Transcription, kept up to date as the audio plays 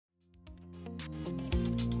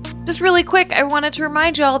Just really quick, I wanted to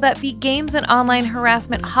remind y'all that the Games and Online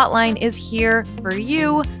Harassment Hotline is here for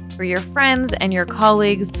you, for your friends, and your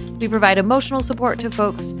colleagues. We provide emotional support to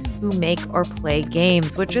folks who make or play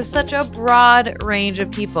games, which is such a broad range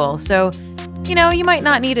of people. So, you might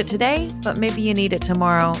not need it today, but maybe you need it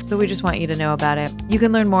tomorrow. So we just want you to know about it. You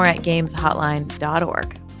can learn more at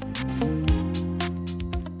gameshotline.org.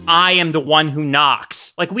 I am the one who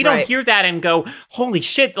knocks. Like, we don't hear that and go, holy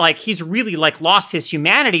shit, like, he's really, like, lost his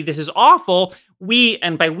humanity. This is awful. We,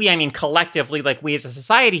 and by we, I mean collectively, like, we as a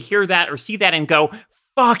society hear that or see that and go,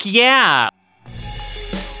 fuck yeah.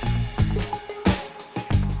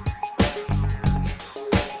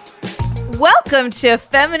 Welcome to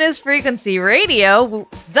Feminist Frequency Radio,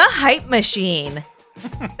 the hype machine.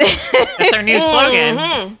 That's our new slogan.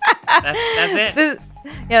 That's it.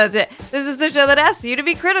 That's it. This is the show that asks you to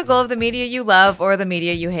be critical of the media you love or the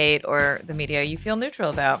media you hate or the media you feel neutral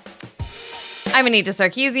about. I'm Anita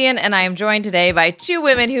Sarkeesian, and I am joined today by two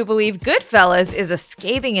women who believe Goodfellas is a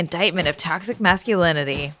scathing indictment of toxic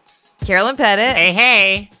masculinity. Carolyn Pettit.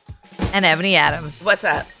 Hey. And Ebony Adams. What's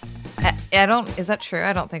up? Is that true?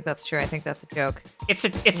 I don't think that's true. I think that's a joke. It's a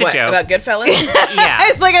joke. About Goodfellas? Yeah.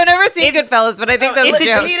 It's like I've never seen Goodfellas, but I think that's a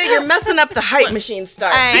joke. Anita, you're messing up the hype machine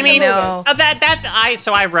start. I mean, know.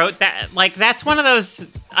 I wrote that, like, that's one of those,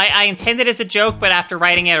 I intended as a joke, but after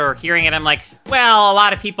writing it or hearing it, I'm like, well, a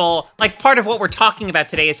lot of people, like, part of what we're talking about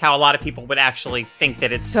today is how a lot of people would actually think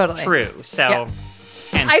that it's true. So, yeah.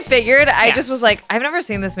 Hence, I figured, I just was like, I've never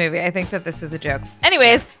seen this movie. I think that this is a joke.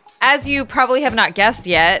 Anyways, as you probably have not guessed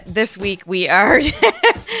yet, this week we are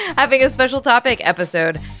having a special topic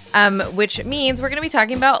episode, which means we're going to be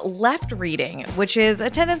talking about left reading, which is a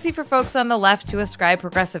tendency for folks on the left to ascribe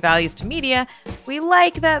progressive values to media we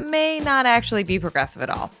like that may not actually be progressive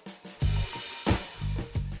at all.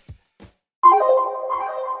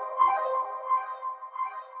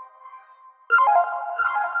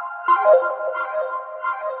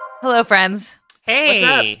 Hello, friends. Hey.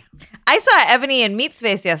 What's up? I saw Ebony in Meat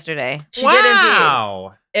Space yesterday. She did indeed.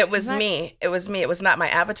 Wow. It was me. It was me. It was not my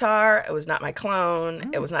avatar. It was not my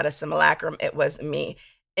clone. It was not a simulacrum. It was me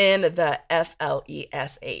in the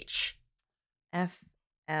FLESH.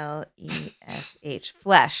 FLESH.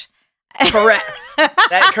 Flesh. Correct.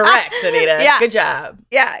 Correct, Anita. Yeah. Good job.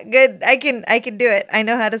 Yeah, good. I can do it. I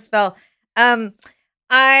know how to spell. That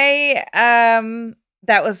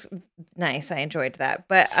was nice. I enjoyed that.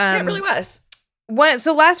 But Yeah, it really was.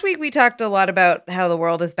 So last week we talked a lot about how the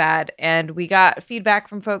world is bad, and we got feedback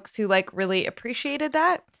from folks who like really appreciated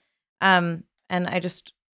that. And I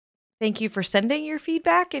just thank you for sending your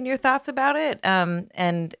feedback and your thoughts about it.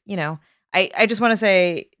 And I just want to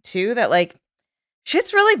say too that like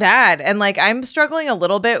shit's really bad, and like I'm struggling a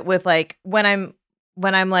little bit with like when I'm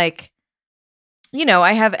like,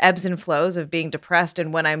 I have ebbs and flows of being depressed,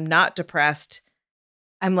 and when I'm not depressed,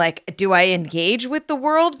 I'm like, do I engage with the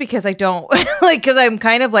world? Because I don't, because I'm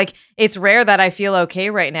kind of like, it's rare that I feel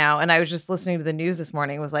okay right now. And I was just listening to the news this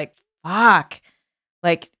morning. It was like, fuck.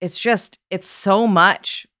 Like, it's so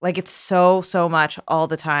much. Like, it's so much all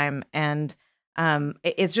the time. And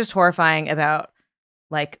it's just horrifying about,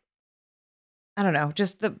 like, I don't know,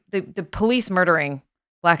 just the police murdering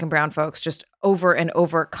Black and brown folks just over and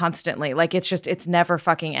over constantly. Like, it's never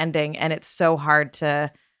fucking ending. And it's so hard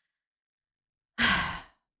to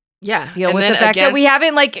deal with the fact that we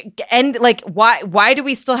haven't why do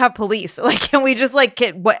we still have police? Like, can we just like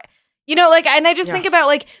get what, and I just think about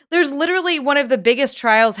like, there's literally one of the biggest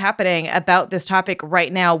trials happening about this topic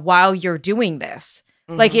right now while you're doing this.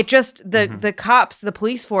 Mm-hmm. Like it just, the cops, the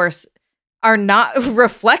police force are not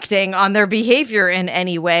reflecting on their behavior in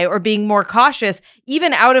any way or being more cautious,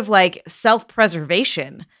 even out of like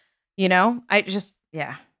self-preservation,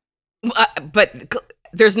 But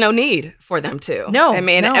there's no need for them to. No, I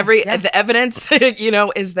mean, the evidence,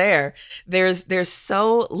 is there. There's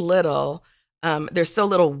so little,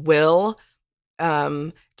 will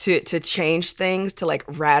to change things, to like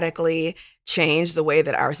radically change the way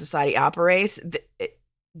that our society operates.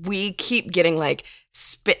 We keep getting like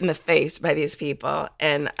spit in the face by these people,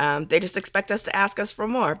 and they just expect us to ask us for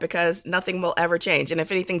more because nothing will ever change. And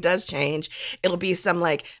if anything does change, it'll be some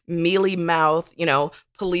like mealy mouth,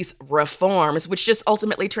 police reforms, which just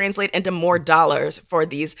ultimately translate into more dollars for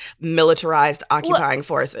these militarized occupying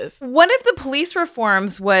forces. One of the police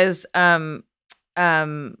reforms was like,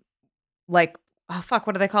 oh fuck,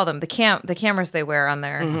 what do they call them? The cameras they wear on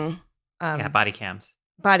their body cams.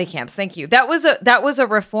 Body cams. Thank you. That was a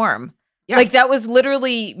reform. Yeah. Like that was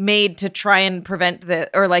literally made to try and prevent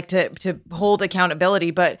to hold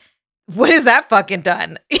accountability. But what has that fucking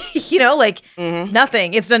done? Like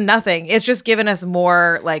nothing. It's done nothing. It's just given us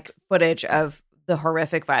more like footage of the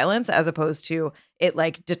horrific violence as opposed to it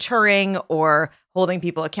like deterring or holding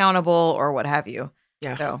people accountable or what have you.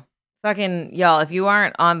 Yeah. So fucking y'all, if you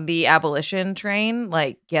aren't on the abolition train,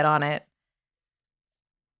 like get on it.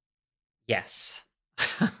 Yes.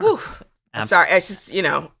 I'm sorry. It's just,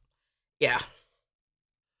 yeah.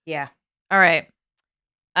 Yeah. All right.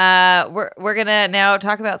 We're gonna now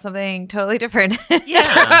talk about something totally different. Yeah.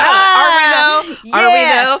 Are we though?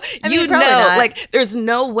 Yeah. I mean, probably not. Like there's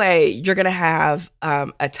no way you're gonna have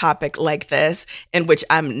a topic like this in which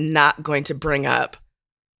I'm not going to bring up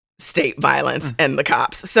state violence and the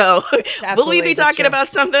cops. So will we be talking about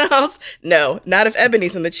something else? No, not if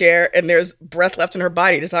Ebony's in the chair and there's breath left in her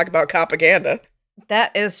body to talk about propaganda.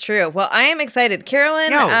 That is true. Well, I am excited.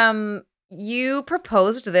 Carolyn, you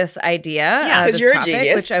proposed this idea. Because you're a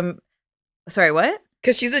genius. Which I'm sorry, what?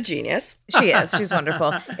 Because she's a genius. She is. She's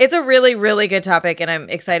wonderful. It's a really, really good topic, and I'm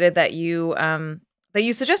excited that you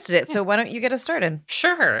suggested it. So why don't you get us started?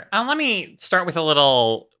 Sure. Let me start with a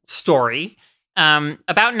little story.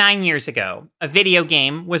 About 9 years ago, a video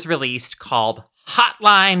game was released called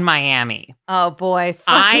Hotline Miami. Oh boy,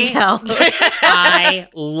 fucking hell. I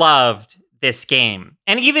loved this game.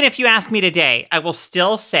 And even if you ask me today, I will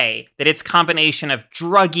still say that its combination of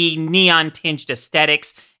druggy, neon-tinged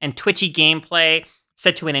aesthetics and twitchy gameplay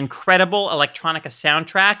set to an incredible electronica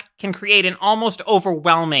soundtrack can create an almost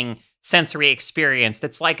overwhelming sensory experience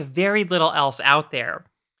that's like very little else out there.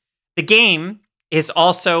 The game is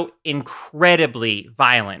also incredibly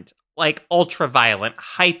violent, like ultra-violent,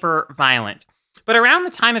 hyper-violent. But around the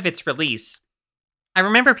time of its release, I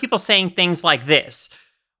remember people saying things like this.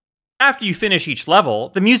 After you finish each level,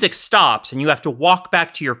 the music stops and you have to walk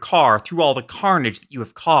back to your car through all the carnage that you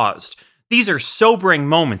have caused. These are sobering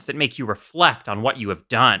moments that make you reflect on what you have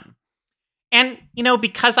done. And,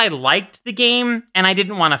 because I liked the game and I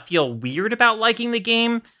didn't want to feel weird about liking the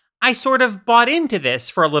game, I sort of bought into this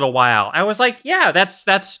for a little while. I was like, yeah,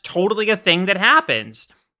 that's totally a thing that happens.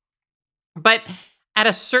 But at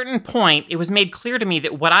a certain point, it was made clear to me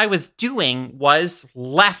that what I was doing was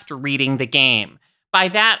left reading the game. By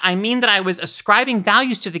that, I mean that I was ascribing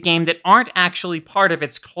values to the game that aren't actually part of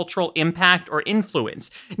its cultural impact or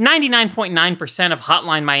influence. 99.9% of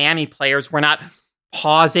Hotline Miami players were not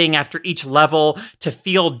pausing after each level to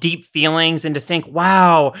feel deep feelings and to think,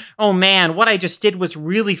 wow, oh man, what I just did was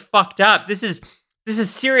really fucked up. This is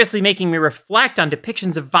seriously making me reflect on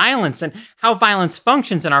depictions of violence and how violence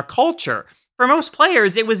functions in our culture. For most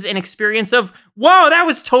players, it was an experience of, whoa, that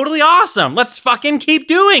was totally awesome. Let's fucking keep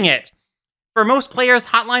doing it. For most players,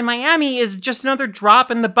 Hotline Miami is just another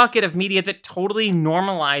drop in the bucket of media that totally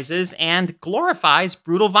normalizes and glorifies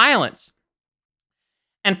brutal violence.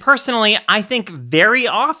 And personally, I think very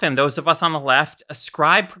often those of us on the left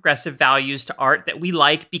ascribe progressive values to art that we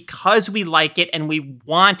like because we like it and we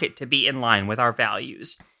want it to be in line with our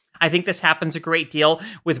values. I think this happens a great deal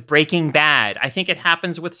with Breaking Bad. I think it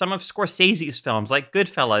happens with some of Scorsese's films like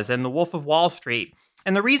Goodfellas and The Wolf of Wall Street.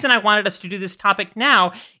 And the reason I wanted us to do this topic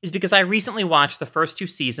now is because I recently watched the first 2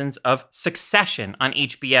 seasons of Succession on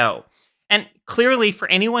HBO. And clearly, for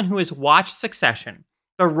anyone who has watched Succession,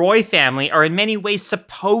 the Roy family are in many ways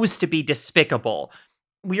supposed to be despicable.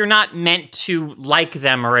 We are not meant to like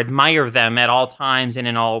them or admire them at all times and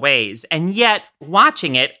in all ways. And yet,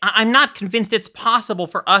 watching it, I'm not convinced it's possible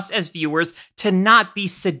for us as viewers to not be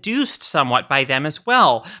seduced somewhat by them as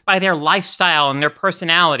well, by their lifestyle and their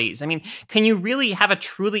personalities. I mean, can you really have a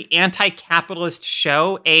truly anti-capitalist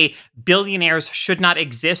show, a billionaires should not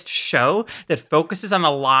exist show that focuses on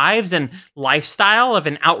the lives and lifestyle of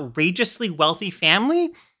an outrageously wealthy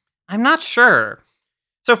family? I'm not sure.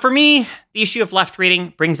 So for me, the issue of left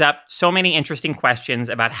reading brings up so many interesting questions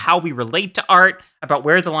about how we relate to art, about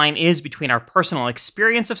where the line is between our personal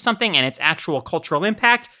experience of something and its actual cultural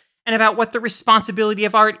impact, and about what the responsibility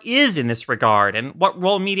of art is in this regard, and what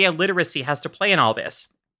role media literacy has to play in all this.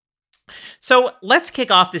 So let's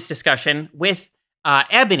kick off this discussion with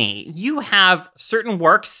Ebony. You have certain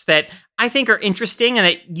works that I think are interesting and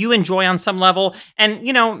that you enjoy on some level. And,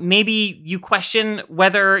 maybe you question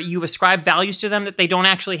whether you ascribe values to them that they don't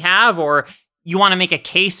actually have, or you want to make a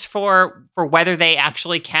case for whether they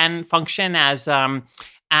actually can function as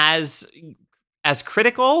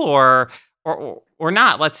critical or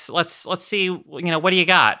not. Let's see, what do you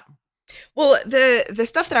got? Well, the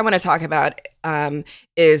stuff that I want to talk about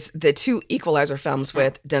is the 2 Equalizer films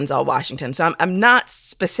with Denzel Washington. So I'm not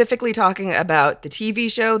specifically talking about the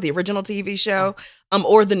TV show, the original TV show,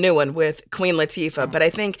 or the new one with Queen Latifah. But I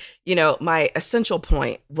think, my essential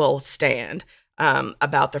point will stand.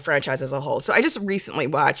 about the franchise as a whole. So I just recently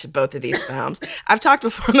watched both of these films. I've talked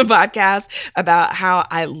before on the podcast about how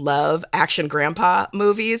I love action grandpa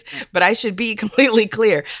movies, but I should be completely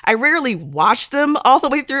clear. I rarely watch them all the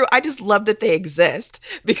way through. I just love that they exist,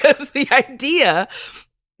 because the idea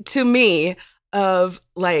to me of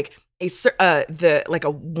like a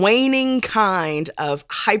waning kind of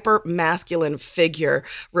hyper masculine figure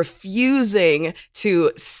refusing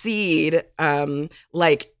to cede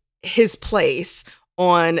like his place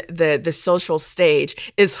on the social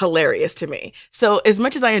stage is hilarious to me. So as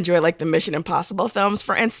much as I enjoy like the Mission Impossible films,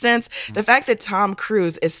 for instance, the fact that Tom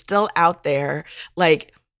Cruise is still out there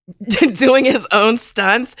like doing his own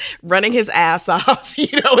stunts, running his ass off,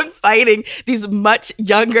 and fighting these much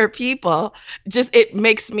younger people, it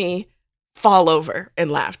makes me fall over in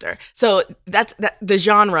laughter. So that the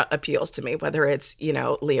genre appeals to me, whether it's,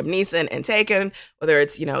 Liam Neeson in Taken, whether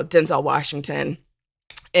it's, Denzel Washington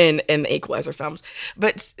in the Equalizer films.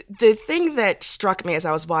 But the thing that struck me as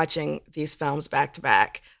I was watching these films back to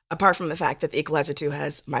back, apart from the fact that the Equalizer 2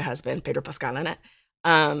 has my husband, Pedro Pascal, in it,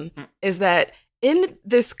 is that in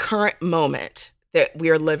this current moment that we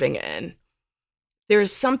are living in,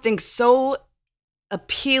 there's something so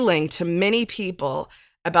appealing to many people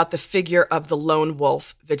about the figure of the lone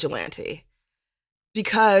wolf vigilante,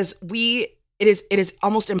 because it is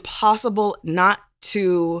almost impossible not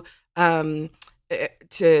to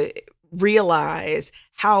realize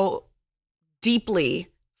how deeply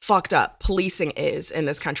fucked up policing is in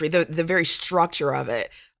this country, the very structure of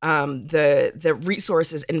it, the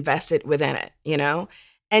resources invested within it,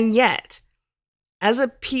 and yet, as a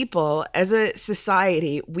people, as a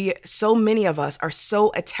society, so many of us are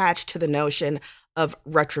so attached to the notion of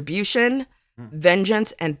retribution,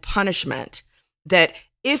 vengeance, and punishment that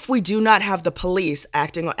if we do not have the police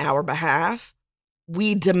acting on our behalf,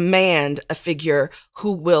 we demand a figure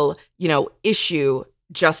who will, issue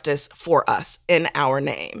justice for us in our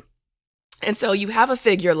name. And so you have a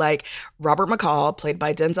figure like Robert McCall, played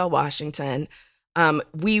by Denzel Washington.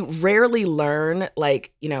 We rarely learn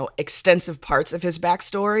extensive parts of his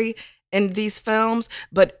backstory in these films,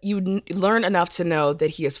 but you learn enough to know that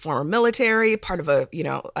he is former military, part of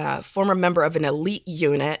a former member of an elite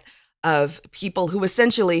unit of people who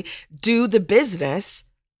essentially do the business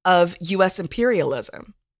of U.S.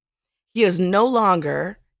 imperialism. He is no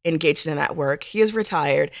longer engaged in that work. He is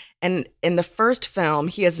retired. And in the first film,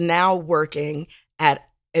 he is now working at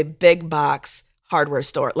a big box hardware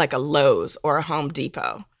store, like a Lowe's or a Home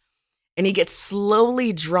Depot. And he gets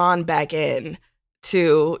slowly drawn back in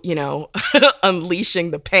to,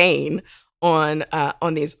 unleashing the pain on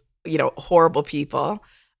these, horrible people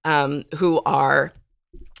who are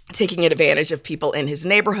taking advantage of people in his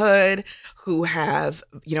neighborhood, who have,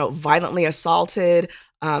 violently assaulted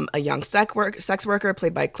a young sex worker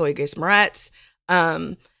played by Chloe Grace Moretz.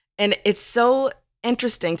 And it's so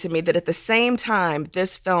interesting to me that at the same time,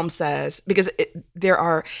 this film says, because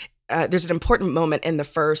there's an important moment in the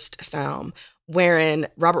first film wherein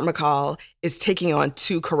Robert McCall is taking on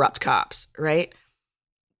two corrupt cops, right?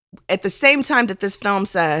 At the same time that this film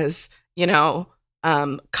says,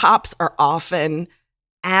 cops are often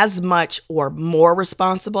as much or more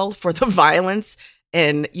responsible for the violence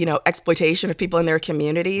and, exploitation of people in their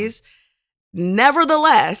communities.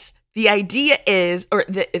 Nevertheless, the idea is, or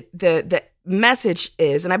the message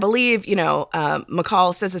is, and I believe,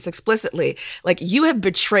 McCall says this explicitly, like, you have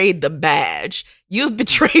betrayed the badge. You have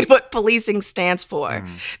betrayed what policing stands for.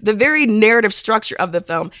 The very narrative structure of the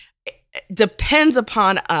film depends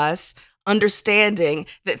upon us understanding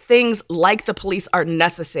that things like the police are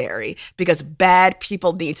necessary because bad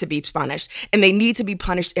people need to be punished, and they need to be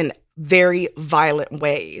punished in very violent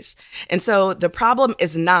ways. And so the problem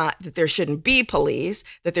is not that there shouldn't be police,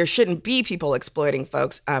 that there shouldn't be people exploiting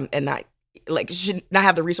folks, and not should not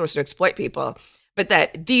have the resources to exploit people, but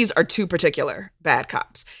that these are two particular bad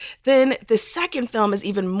cops. Then the second film is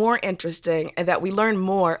even more interesting, and that we learn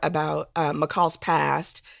more about McCall's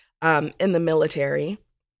past in the military.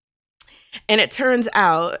 And it turns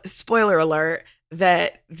out, spoiler alert,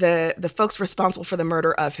 that the folks responsible for the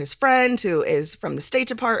murder of his friend, who is from the State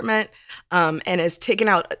Department and has taken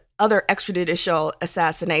out other extrajudicial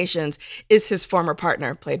assassinations, is his former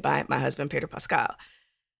partner, played by my husband, Pedro Pascal.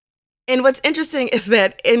 And what's interesting is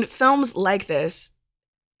that in films like this,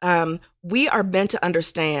 we are meant to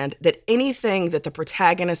understand that anything that the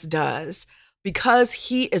protagonist does, because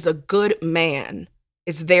he is a good man,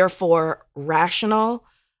 is therefore rational,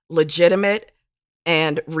 legitimate,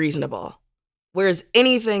 and reasonable. Whereas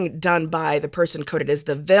anything done by the person coded as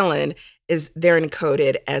the villain is therein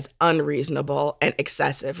coded as unreasonable and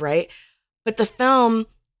excessive, right? But the film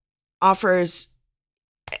offers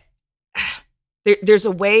there's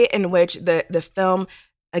a way in which the film,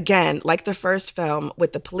 again, like the first film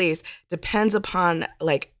with the police, depends upon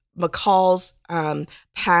like McCall's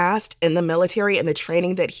past in the military and the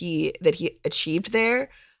training that he achieved there,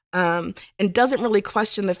 and doesn't really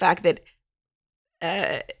question the fact that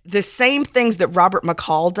the same things that Robert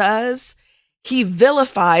McCall does, he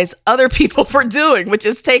vilifies other people for doing, which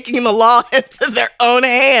is taking the law into their own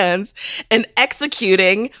hands and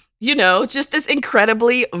executing, just this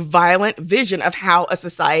incredibly violent vision of how a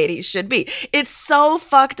society should be. It's so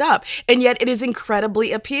fucked up, and yet it is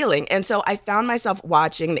incredibly appealing. And so I found myself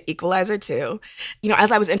watching The Equalizer 2,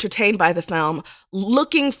 as I was entertained by the film,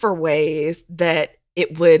 looking for ways that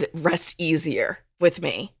it would rest easier with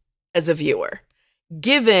me as a viewer,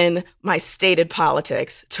 given my stated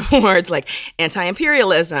politics towards like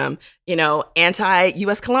anti-imperialism,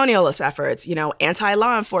 anti-US colonialist efforts,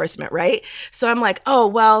 anti-law enforcement, right? So I'm like, oh,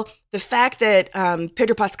 well, the fact that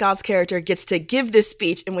Pedro Pascal's character gets to give this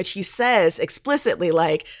speech in which he says explicitly,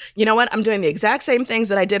 like, you know what, I'm doing the exact same things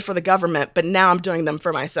that I did for the government, but now I'm doing them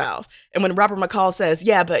for myself. And when Robert McCall says,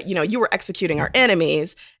 yeah, but, you were executing our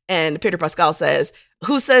enemies, and Pedro Pascal says,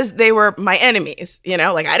 who says they were my enemies?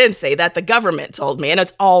 Like, I didn't say that. The government told me, and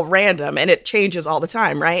it's all random and it changes all the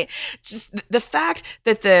time, right? Just the fact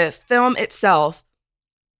that the film itself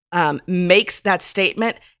makes that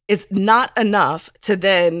statement is not enough to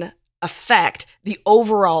then affect the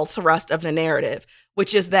overall thrust of the narrative,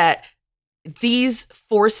 which is that these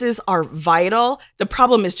forces are vital. The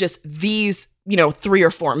problem is just these, 3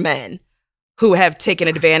 or 4 men who have taken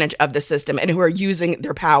advantage of the system and who are using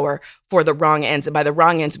their power for the wrong ends. And by the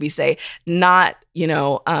wrong ends, we say not,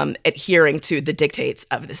 adhering to the dictates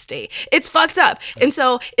of the state. It's fucked up. And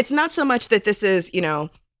so it's not so much that this is,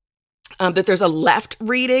 that there's a left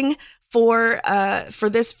reading for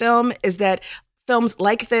this film, is that films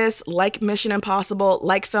like this, like Mission Impossible,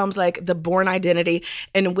 like films like The Bourne Identity,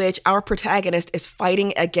 in which our protagonist is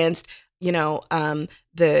fighting against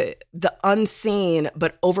the unseen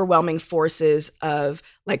but overwhelming forces of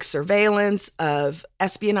like surveillance, of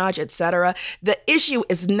espionage, etc. The issue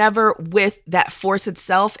is never with that force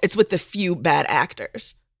itself; it's with the few bad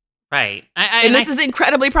actors. Right, and this is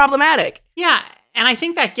incredibly problematic. Yeah, and I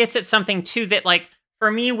think that gets at something too that, like,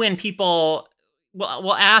 for me, when people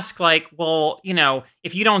will ask, like, well,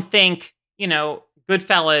 if you don't think,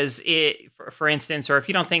 Goodfellas, for instance, or if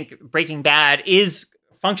you don't think Breaking Bad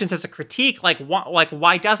functions as a critique, like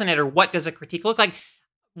why doesn't it, or what does a critique look like?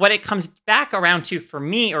 What it comes back around to for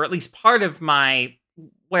me, or at least part of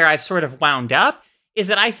where I've sort of wound up, is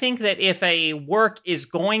that I think that if a work is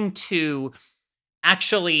going to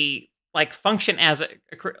actually like function as a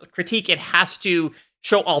critique, it has to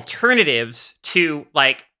show alternatives to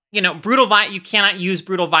like, you cannot use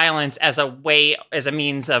brutal violence as a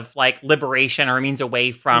means of like liberation or a means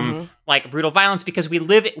away from like brutal violence, because we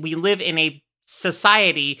live in a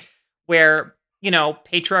society where,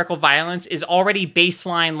 patriarchal violence is already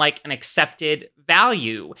baseline, like an accepted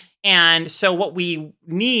value. And so what we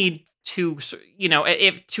need to,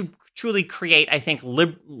 if to truly create, I think,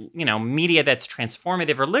 media that's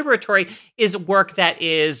transformative or liberatory, is work that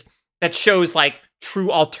shows like true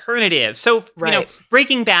alternatives. So, right.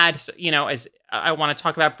 Breaking Bad, as I want to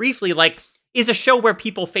talk about briefly, like, is a show where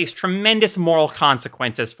people face tremendous moral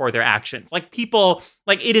consequences for their actions. Like, people,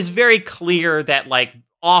 like, it is very clear that, like,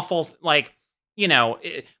 awful, like,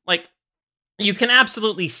 like, you can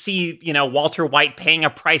absolutely see, Walter White paying a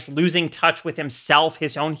price, losing touch with himself,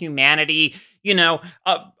 his own humanity,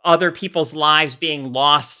 other people's lives being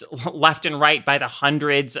lost left and right by the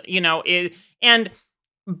hundreds,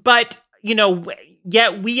 but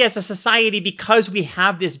yet we as a society, because we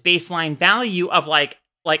have this baseline value of like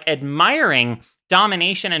admiring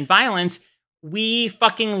domination and violence, we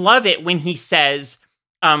fucking love it when he says,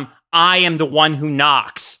 I am the one who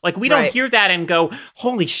knocks. Like, we don't hear that and go,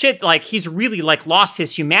 holy shit, like, he's really like lost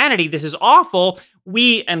his humanity. This is awful.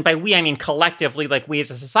 We, and by we, I mean collectively, like, we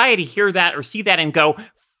as a society hear that or see that and go,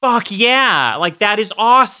 fuck yeah, like, that is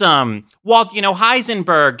awesome. Walt,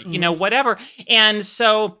 Heisenberg, whatever. And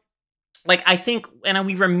so, like, I think, and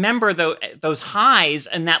we remember those highs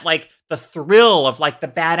and that, like, the thrill of, like, the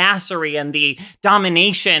badassery and the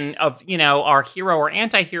domination of, our hero or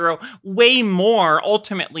anti-hero way more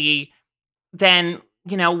ultimately than,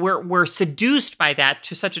 we're seduced by that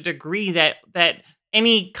to such a degree that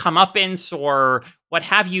any comeuppance or what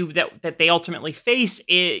have you that they ultimately face,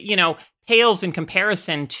 pales in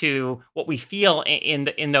comparison to what we feel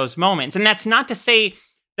in those moments. And that's not to say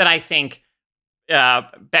that I think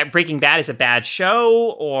Breaking Bad is a bad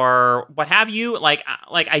show or what have you. Like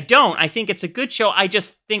I don't. I think it's a good show. I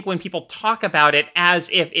just think when people talk about it as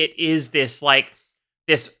if it is this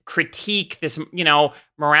this critique, this, you know,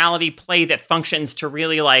 morality play that functions to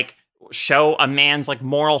really like show a man's like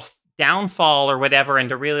moral downfall or whatever, and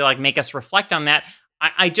to really like make us reflect on that.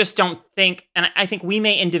 I just don't think, and I think we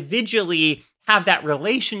may individually have that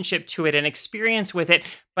relationship to it and experience with it,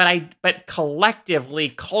 but collectively,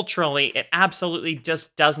 culturally, it absolutely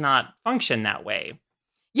just does not function that way.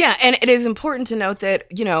 Yeah, and it is important to note that,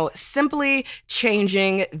 you know, simply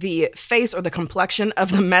changing the face or the complexion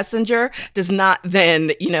of the messenger does not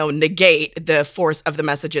then, you know, negate the force of the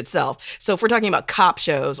message itself. So if we're talking about cop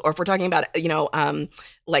shows, or if we're talking about, you know,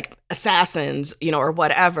 like Assassins, you know, or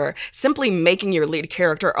whatever, simply making your lead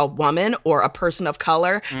character a woman or a person of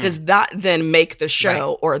color does not then make the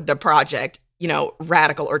show or the project, you know,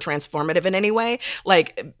 radical or transformative in any way.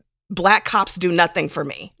 Like, Black cops do nothing for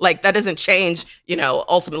me. Like, that doesn't change, you know,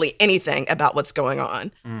 ultimately anything about what's going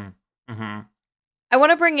on. I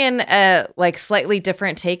want to bring in a like slightly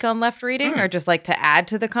different take on left reading, or just like to add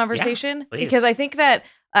to the conversation, because I think that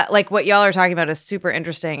like what y'all are talking about is super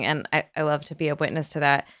interesting, and I love to be a witness to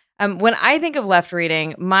that. When I think of left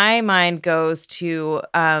reading, my mind goes to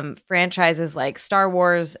franchises like Star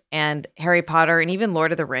Wars and Harry Potter and even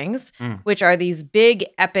Lord of the Rings, which are these big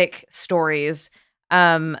epic stories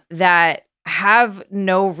that have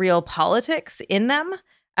no real politics in them.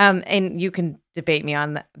 And you can debate me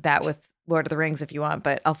on that with Lord of the Rings if you want,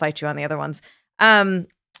 but I'll fight you on the other ones.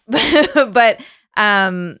 But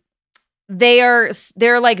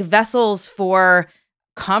they're like vessels for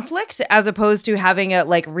conflict as opposed to having a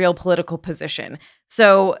like real political position.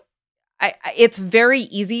 So it's very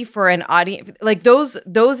easy for an audience, like those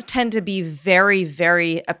tend to be very,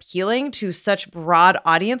 very appealing to such broad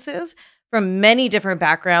audiences from many different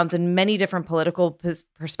backgrounds and many different political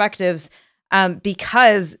perspectives,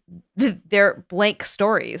 because they're blank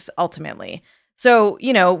stories ultimately. So,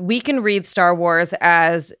 you know, we can read Star Wars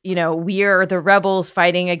as, you know, we're the rebels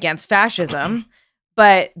fighting against fascism,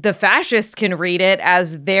 but the fascists can read it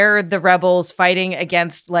as they're the rebels fighting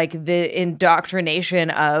against like the indoctrination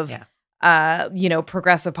of, you know,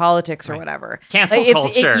 progressive politics or whatever. Cancel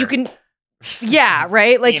culture. You can. Yeah,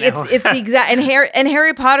 right. Like it's the exact, and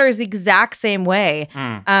Harry Potter is the exact same way.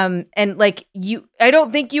 And like I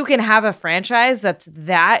don't think you can have a franchise that's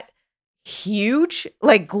that huge,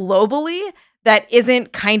 like globally, that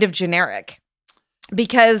isn't kind of generic.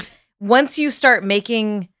 Because once you start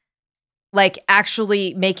making, like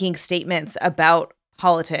actually making statements about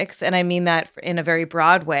politics, and I mean that in a very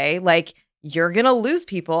broad way, like you're gonna lose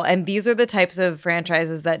people, and these are the types of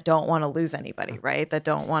franchises that don't want to lose anybody, right? That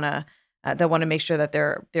don't want to. That want to make sure that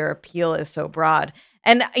their appeal is so broad.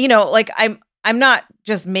 And, you know, like I'm not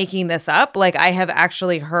just making this up. Like I have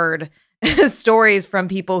actually heard stories from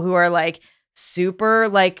people who are like super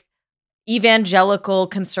like evangelical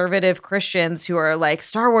conservative Christians who are like,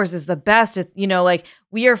 Star Wars is the best. You know, like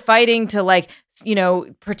we are fighting to like, you know,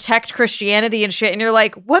 protect Christianity and shit. And you're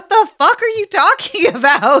like, what the fuck are you talking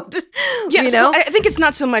about? Yeah, you know? Well, I think it's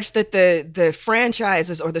not so much that the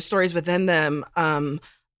franchises or the stories within them,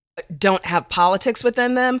 don't have politics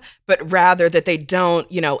within them, but rather that they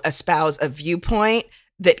don't, you know, espouse a viewpoint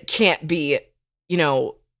that can't be, you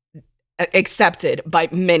know, accepted by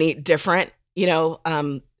many different, you know,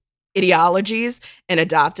 ideologies and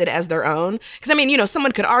adopted as their own. Because I mean, you know,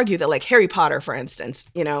 someone could argue that like Harry Potter, for instance,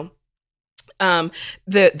 you know,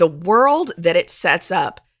 the world that it sets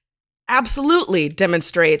up absolutely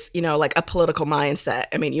demonstrates, you know, like a political mindset.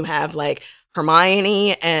 I mean, you have like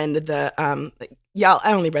Hermione and the y'all,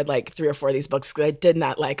 I only read like 3 or 4 of these books because I did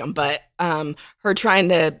not like them, but her trying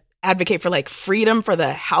to advocate for like freedom for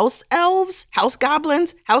the house elves, house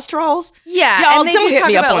goblins, house trolls. Yeah, y'all don't hit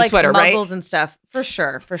me up on like Twitter, right? Muggles and stuff for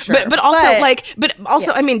sure. But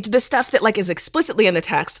also, I mean, the stuff that like is explicitly in the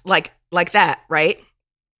text, like that, right?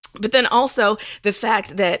 But then also the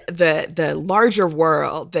fact that the larger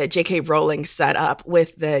world that J.K. Rowling set up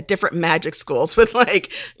with the different magic schools, with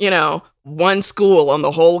like, you know, one school on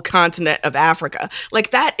the whole continent of Africa,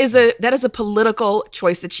 like that is a political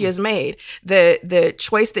choice that she has made. The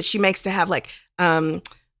choice that she makes to have like who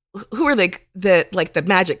are the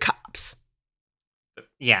magic cops.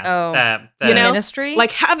 Yeah. The ministry?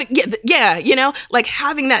 Like having, you know, like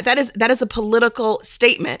having that is a political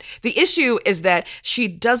statement. The issue is that she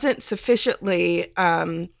doesn't sufficiently,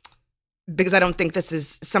 because I don't think this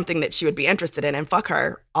is something that she would be interested in, and fuck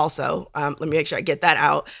her also. Let me make sure I get that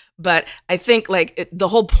out. But I think like the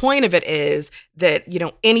whole point of it is that, you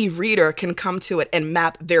know, any reader can come to it and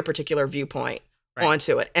map their particular viewpoint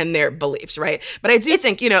onto it and their beliefs, right? But I do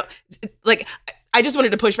think, you know, like, I just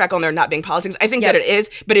wanted to push back on there not being politics. I think that it is,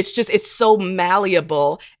 but it's so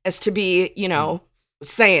malleable as to be, you know,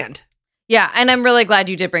 sand. Yeah, and I'm really glad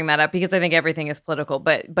you did bring that up because I think everything is political,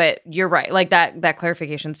 but you're right. Like that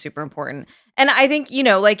clarification is super important. And I think,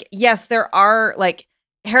 like, yes, there are like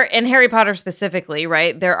in Harry Potter specifically,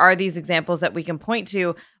 right? There are these examples that we can point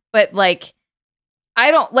to, but like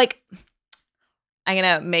I'm going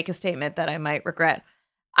to make a statement that I might regret.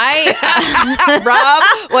 Rob,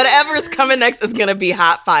 whatever's coming next is going to be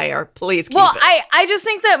hot fire. Please keep it. I just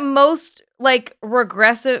think that most like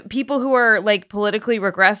regressive people who are like politically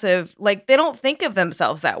regressive, like they don't think of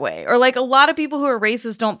themselves that way. Or like a lot of people who are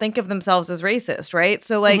racist don't think of themselves as racist, right?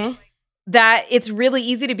 So like that it's really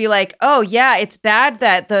easy to be like, oh yeah, it's bad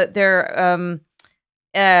that they're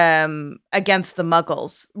against the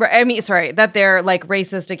Muggles. I mean, sorry, that they're like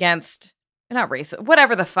racist against not racist,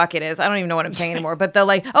 whatever the fuck it is. I don't even know what I'm saying anymore. But the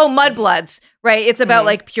like, mudbloods, right? It's about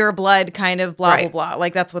like pure blood kind of blah, blah, blah.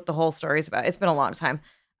 Like that's what the whole story is about. It's been a long time.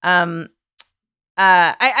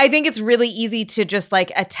 I think it's really easy to just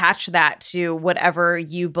like attach that to whatever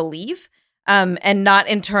you believe and not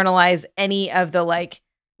internalize any of the like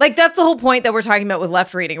that's the whole point that we're talking about with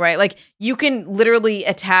left reading, right? Like you can literally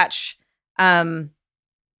attach your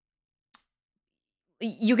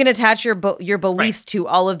beliefs to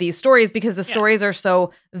all of these stories because the stories are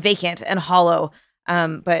so vacant and hollow.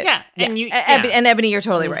 But and Ebony, you're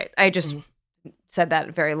totally right. I just said that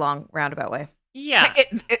a very long roundabout way. Yeah.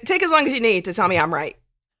 Take as long as you need to tell me I'm right.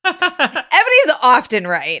 Ebony's often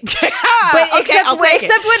right. But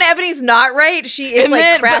except when Ebony's not right, she is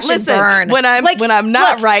crash and burn. When I'm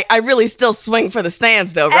not right, I really still swing for the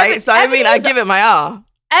stands though, right? So I mean, I give it my all.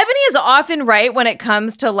 Ebony is often right when it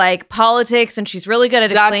comes to like politics and she's really good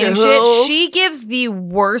at explaining shit. She gives the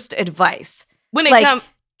worst advice. When it comes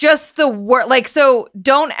just the worst. Like, so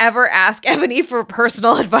don't ever ask Ebony for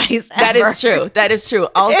personal advice. That is true.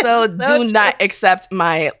 Also, do not accept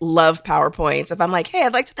my love PowerPoints. If I'm like, hey,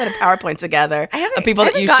 I'd like to put a PowerPoint together of people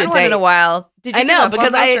that you should date. In a while. Did you? I know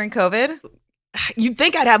because during COVID. You'd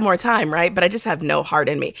think I'd have more time, right? But I just have no heart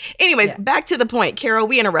in me. Anyways, back to the point, Carol.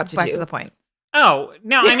 We interrupted you. Back to the point. Oh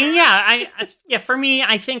no! I mean, for me,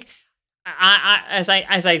 I think, as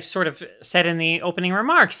I sort of said in the opening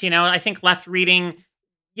remarks, I think left reading,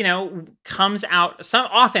 comes out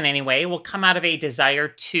often anyway, will come out of a desire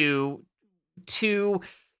to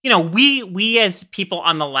we as people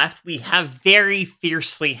on the left, we have very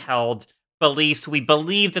fiercely held beliefs. We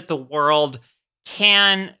believe that the world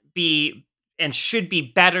can be and should be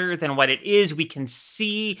better than what it is. We can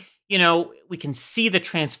see. We can see the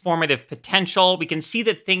transformative potential. We can see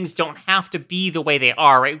that things don't have to be the way they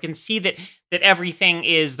are, right? We can see that everything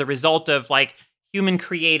is the result of like human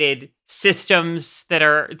created systems that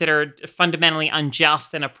are fundamentally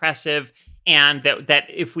unjust and oppressive, and that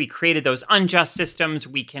if we created those unjust systems,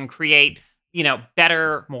 we can create,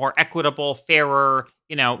 better, more equitable, fairer,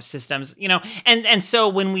 systems, and so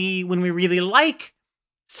when we really like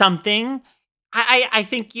something, I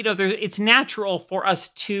think, it's natural for us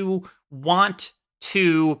to want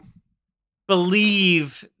to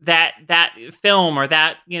believe that film or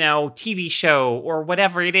that, TV show or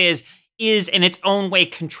whatever it is in its own way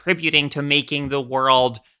contributing to making the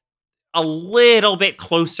world a little bit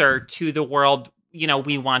closer to the world,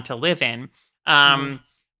 we want to live in. But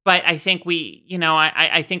I think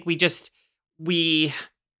I think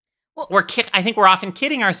we're often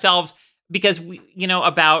kidding ourselves because we,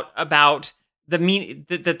 about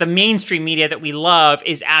the mainstream media that we love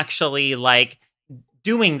is actually like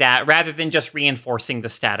doing that rather than just reinforcing the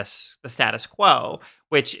status quo,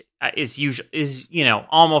 which is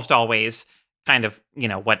almost always kind of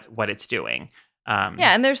what it's doing.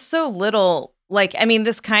 And there's so little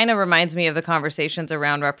this kind of reminds me of the conversations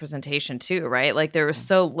around representation too, right? Like there was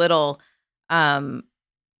so little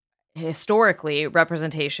historically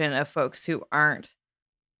representation of folks who aren't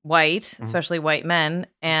white, especially white men,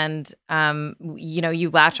 and you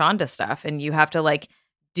latch onto stuff and you have to like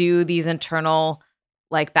do these internal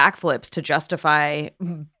like backflips to justify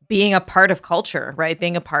being a part of culture, right?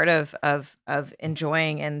 Being a part of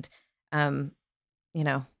enjoying and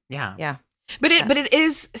But it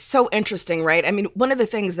is so interesting, right? I mean, one of the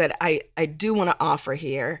things that I do want to offer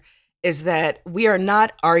here is that we are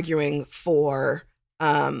not arguing for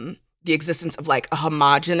the existence of like a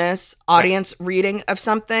homogenous audience reading of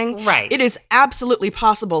something. Right. It is absolutely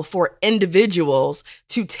possible for individuals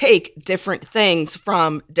to take different things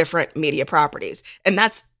from different media properties. And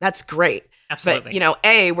that's great. Absolutely.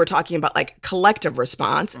 But, we're talking about like collective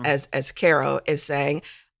response, as Caro is saying.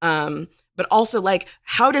 But also like,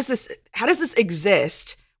 how does this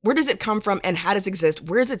exist Where does it come from and how does it exist?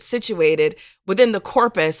 Where is it situated within the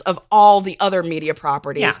corpus of all the other media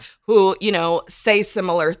properties who, you know, say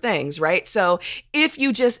similar things, right? So if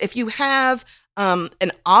you have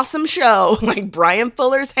an awesome show like Brian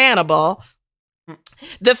Fuller's Hannibal,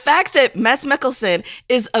 the fact that Mads Mikkelsen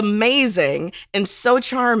is amazing and so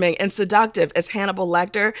charming and seductive as Hannibal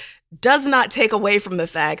Lecter does not take away from the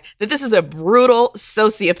fact that this is a brutal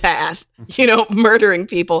sociopath, you know, murdering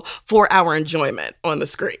people for our enjoyment on the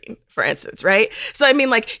screen, for instance, right? So, I mean,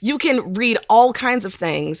 like, you can read all kinds of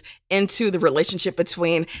things into the relationship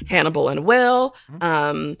between Hannibal and Will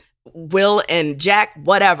and Jack,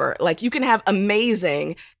 whatever. Like, you can have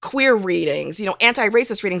amazing queer readings, you know,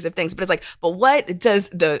 anti-racist readings of things, but it's like, but what does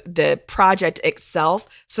the project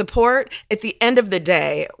itself support? At the end of the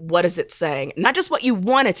day, what is it saying? Not just what you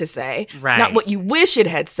want it to say, not what you wish it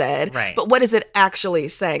had said, but what is it actually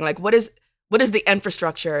saying? Like, what is the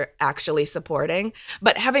infrastructure actually supporting?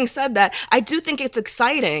 But having said that, I do think it's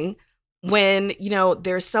exciting when, you know,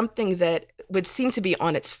 there's something that would seem to be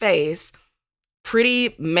on its face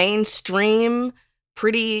pretty mainstream,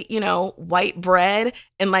 pretty, you know, white bread.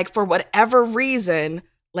 And like, for whatever reason,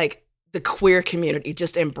 like the queer community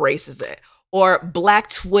just embraces it, or Black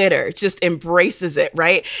Twitter just embraces it,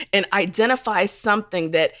 right? And identifies something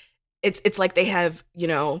that it's like they have, you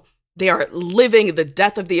know, they are living the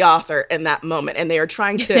death of the author in that moment. And they are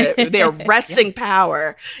trying to, they are wresting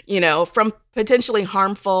power, you know, from potentially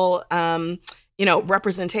harmful, you know,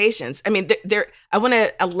 representations. I mean, I want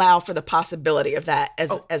to allow for the possibility of that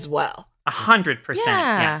as well. 100%.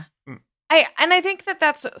 Yeah. I think that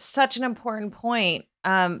that's such an important point,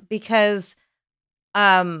 because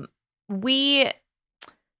we've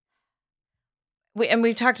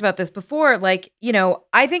talked about this before. Like, you know,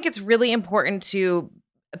 I think it's really important to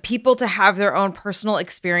people to have their own personal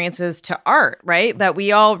experiences to art, right? That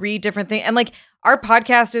we all read different things, and like, our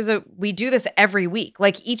podcast we do this every week.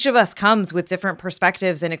 Like, each of us comes with different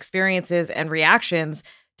perspectives and experiences and reactions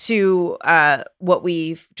to what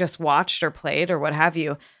we've just watched or played or what have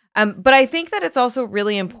you. But I think that it's also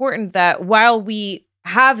really important that while we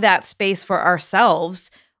have that space for ourselves,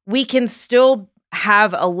 we can still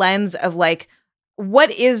have a lens of like, what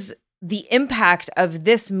is the impact of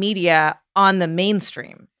this media on the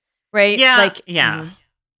mainstream, right? Yeah, like, yeah.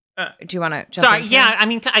 Do you want to jump Sorry, in yeah. I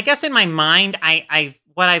mean, I guess in my mind,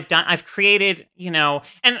 what I've done, I've created, you know,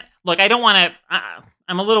 and look, I don't want to,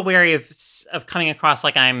 I'm a little wary of coming across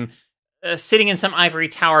like I'm sitting in some ivory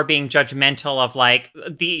tower being judgmental of like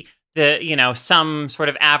the you know, some sort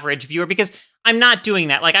of average viewer, because I'm not doing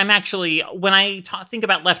that. Like, I'm actually, when I think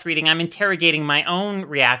about left reading, I'm interrogating my own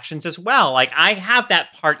reactions as well. Like, I have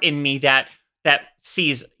that part in me that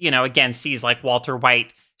sees, you know, again, sees like Walter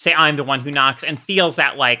White say, I'm the one who knocks, and feels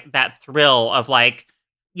that like that thrill of like,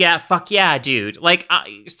 yeah, fuck yeah, dude. Like,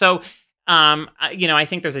 you know, I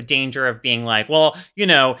think there's a danger of being like, well, you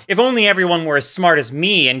know, if only everyone were as smart as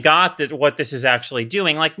me and got what this is actually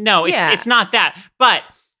doing. Like, no, it's not that. But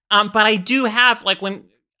I do have like, when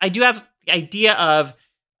I do have the idea of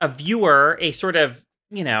a viewer, a sort of,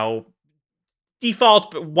 you know,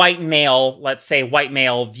 default white male, let's say white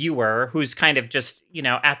male viewer who's kind of just, you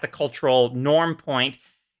know, at the cultural norm point,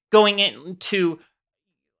 going into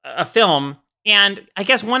a film. And I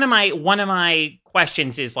guess one of my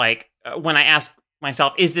questions is like, when I ask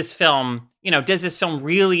myself, is this film, you know, does this film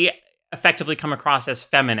really effectively come across as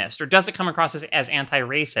feminist, or does it come across as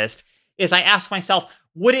anti-racist? Is I ask myself,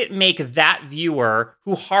 would it make that viewer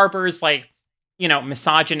who harbors like, you know,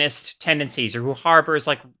 misogynist tendencies, or who harbors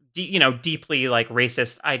like, you know, deeply like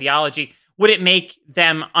racist ideology, would it make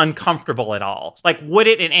them uncomfortable at all? Like, would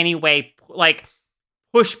it in any way like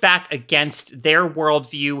push back against their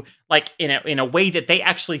worldview, like in a way that they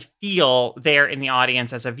actually feel there in the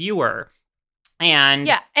audience as a viewer?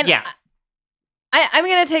 And I'm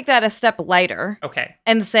going to take that a step lighter. Okay.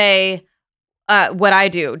 And say what I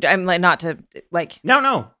do. I'm like, not to like.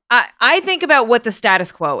 No. I think about what the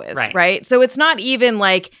status quo is, right? So it's not even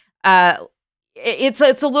like it's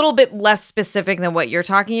a little bit less specific than what you're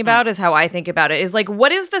talking about. Is how I think about it. Is like,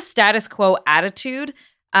 what is the status quo attitude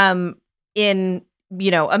in,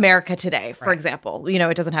 you know, America today, for example? You know,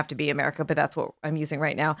 it doesn't have to be America, but that's what I'm using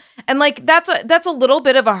right now. And like, that's a little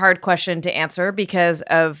bit of a hard question to answer because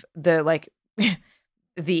of the like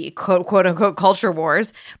the quote unquote culture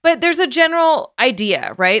wars. But there's a general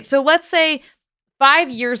idea, right? So let's say 5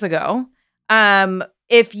 years ago,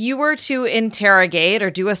 if you were to interrogate or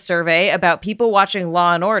do a survey about people watching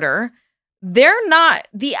Law and Order, they're not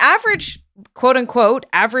the average, quote unquote,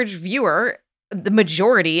 average viewer. The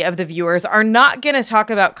majority of the viewers are not going to talk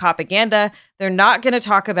about propaganda. They're not going to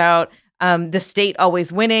talk about the state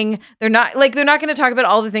always winning. They're not going to talk about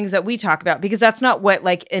all the things that we talk about, because that's not what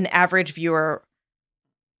like an average viewer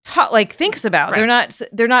thinks about. Right.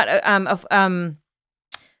 They're not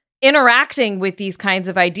interacting with these kinds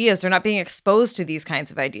of ideas. They're not being exposed to these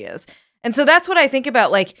kinds of ideas. And so that's what I think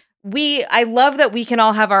about. Like, I love that we can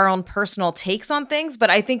all have our own personal takes on things,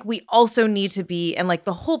 but I think we also need to be, and like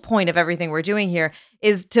the whole point of everything we're doing here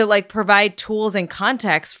is to like provide tools and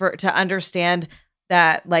context to understand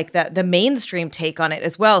that like the mainstream take on it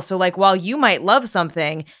as well. So like, while you might love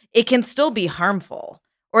something, it can still be harmful,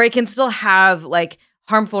 or it can still have like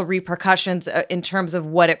harmful repercussions in terms of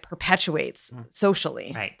what it perpetuates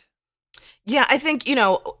socially. Right. Yeah, I think,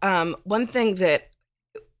 one thing that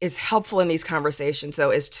is helpful in these conversations, though,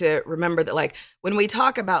 is to remember that, like, when we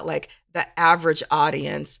talk about, like, the average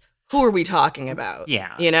audience, who are we talking about?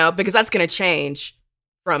 Yeah. Because that's going to change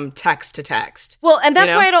from text to text. Well, and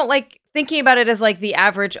that's why I don't like thinking about it as, like, the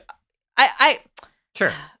average. Sure.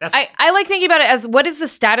 I like thinking about it as, what is the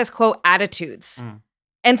status quo attitudes?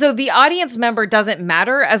 And so the audience member doesn't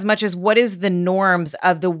matter as much as what is the norms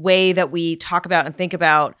of the way that we talk about and think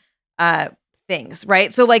about things,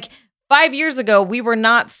 right? So, like, 5 years ago, we were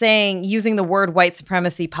not using the word white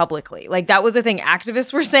supremacy publicly. Like, that was a thing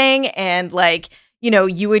activists were saying. And like,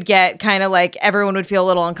 you would get kind of like, everyone would feel a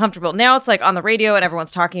little uncomfortable. Now it's like on the radio and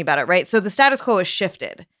everyone's talking about it, right? So the status quo has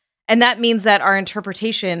shifted. And that means that our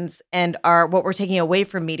interpretations and what we're taking away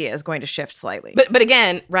from media is going to shift slightly. But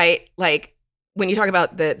again, right, like when you talk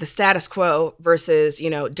about the status quo versus,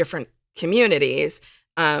 different communities,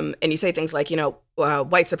 and you say things like,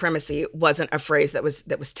 white supremacy wasn't a phrase that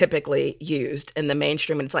was typically used in the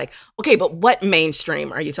mainstream. And it's like, okay, but what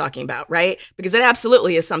mainstream are you talking about, right? Because it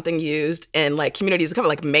absolutely is something used in like communities of color,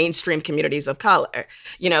 like mainstream communities of color,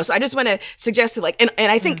 So I just want to suggest that, like, and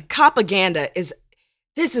I think propaganda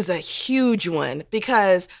this is a huge one,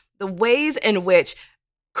 because the ways in which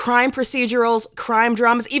crime procedurals, crime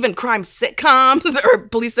dramas, even crime sitcoms or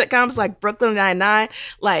police sitcoms like Brooklyn Nine-Nine,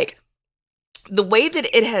 like, the way that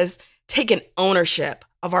it has taken ownership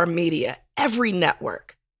of our media, every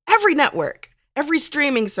network, every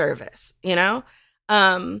streaming service, it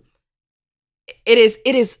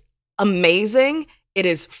is amazing. It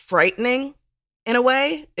is frightening in a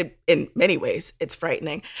way. In many ways, it's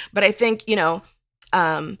frightening. But I think,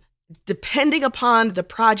 depending upon the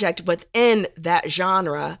project within that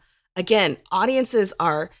genre, again, audiences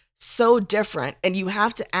are so different, and you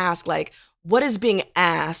have to ask, like, what is being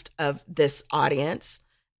asked of this audience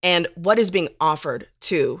and what is being offered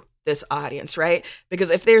to this audience, right? Because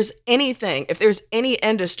if there's any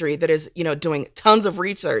industry that is, doing tons of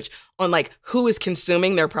research on like who is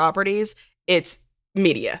consuming their properties, it's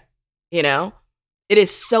media, It is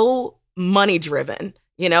so money driven,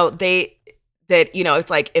 it's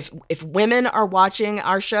like if women are watching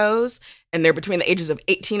our shows and they're between the ages of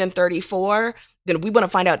 18 and 34, then we want to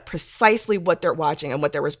find out precisely what they're watching and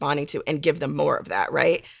what they're responding to and give them more of that,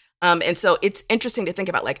 right? And so it's interesting to think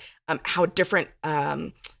about like how different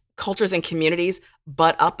cultures and communities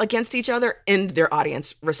butt up against each other in their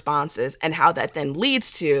audience responses, and how that then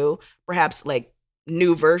leads to perhaps like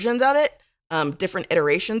new versions of it, different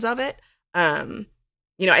iterations of it. I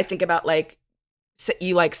think about like,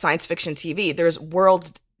 you like science fiction TV. There's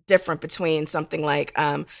worlds different between something like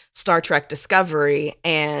Star Trek Discovery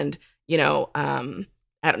and I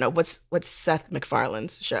don't know, what's Seth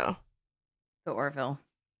MacFarlane's show? The Orville.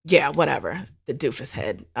 Yeah, whatever. The doofus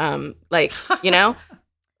head. But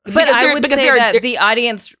I would say that the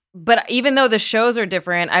audience, but even though the shows are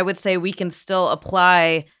different, I would say we can still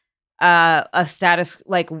apply a status,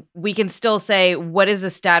 like we can still say, what is the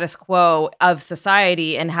status quo of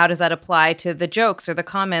society and how does that apply to the jokes or the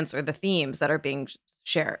comments or the themes that are being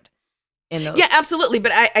shared in those? Yeah, absolutely.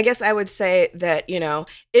 But I guess I would say that,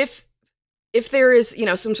 if there is,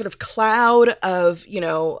 some sort of cloud of,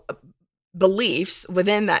 beliefs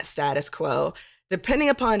within that status quo, depending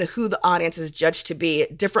upon who the audience is judged to be,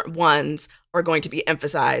 different ones are going to be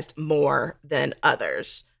emphasized more than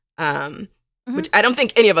others. Which I don't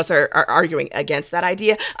think any of us are arguing against that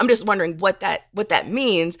idea. I'm just wondering what that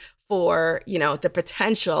means for, the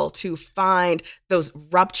potential to find those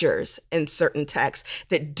ruptures in certain texts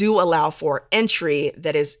that do allow for entry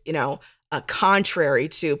that is, contrary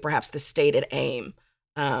to perhaps the stated aim,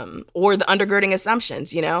 or the undergirding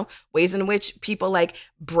assumptions, ways in which people like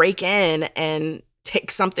break in and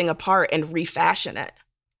take something apart and refashion it.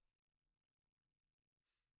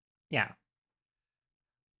 Yeah.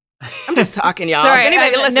 I'm just talking, y'all. Sorry, if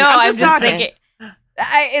anybody listen, I'm just talking. Thinking,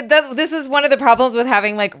 This is one of the problems with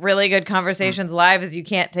having like really good conversations live is you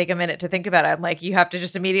can't take a minute to think about it. I'm like, you have to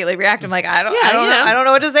just immediately react. I'm like, I don't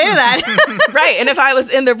know what to say to that. Right. And if I was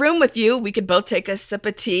in the room with you, we could both take a sip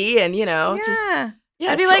of tea and,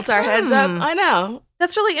 I'd be like, our heads up. I know.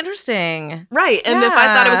 That's really interesting. Right. And if I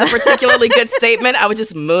thought it was a particularly good statement, I would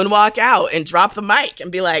just moonwalk out and drop the mic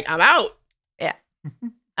and be like, I'm out. Yeah.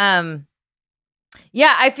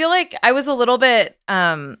 Yeah, I feel like I was a little bit,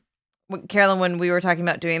 Carolyn, when we were talking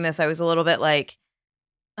about doing this, I was a little bit like,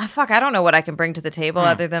 fuck, I don't know what I can bring to the table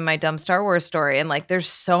other than my dumb Star Wars story. And like, there's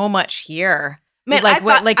so much here. Man,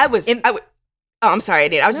 I'm sorry,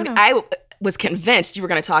 Anita. I was convinced you were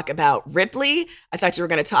going to talk about Ripley. I thought you were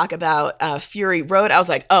going to talk about Fury Road. I was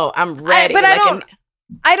like, oh, I'm ready.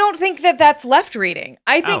 I don't think that that's left reading.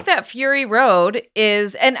 I think that Fury Road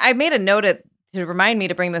is, and I made a note to remind me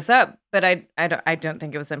to bring this up, but I don't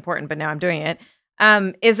think it was important, but now I'm doing it.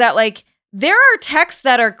 Is that like, there are texts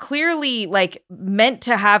that are clearly like meant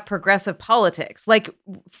to have progressive politics. Like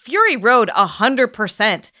Fury Road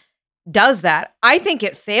 100% does that. I think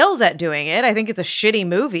it fails at doing it. I think it's a shitty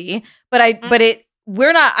movie, but I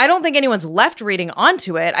don't think anyone's left reading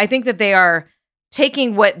onto it. I think that they are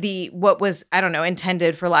taking what was, I don't know,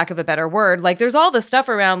 intended for lack of a better word. Like there's all this stuff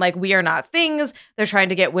around like, we are not things. They're trying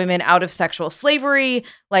to get women out of sexual slavery.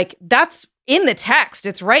 Like that's in the text.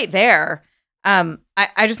 It's right there.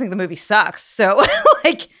 I just think the movie sucks. So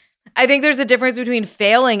like, I think there's a difference between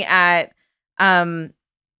failing at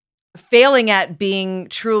being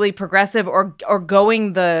truly progressive or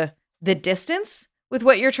going the distance with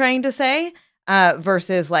what you're trying to say,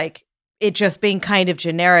 versus like it just being kind of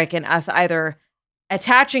generic and us either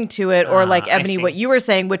attaching to it or like Ebony, what you were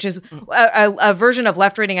saying, which is a version of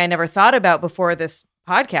left reading I never thought about before this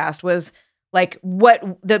podcast, was like what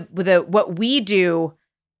what we do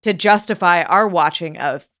to justify our watching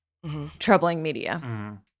of troubling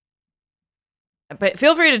media. But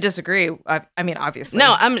feel free to disagree. I mean, obviously.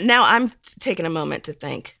 No, I'm taking a moment to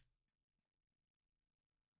think.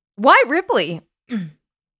 Why Ripley?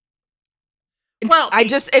 Well,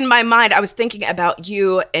 in my mind, I was thinking about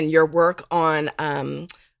you and your work on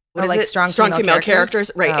strong female characters.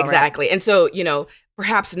 Right, exactly. Right. And so,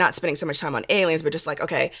 perhaps not spending so much time on aliens, but just like,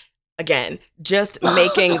 okay, again, just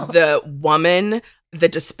making the woman the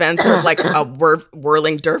dispenser of like a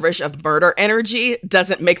whirling dervish of murder energy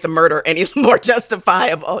doesn't make the murder any more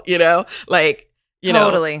justifiable, Like,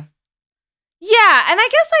 totally. Yeah, and I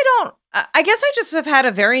guess I just have had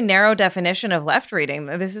a very narrow definition of left reading.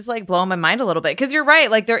 This is like blowing my mind a little bit because you're right.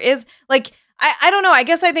 Like there is like, I don't know. I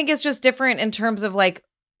guess I think it's just different in terms of like,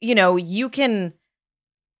 you can,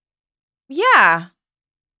 yeah,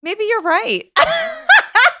 maybe you're right.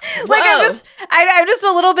 Like I'm just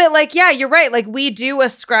a little bit like, yeah, you're right. Like we do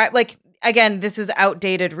ascribe, like, again, this is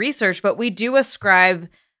outdated research, but we do ascribe,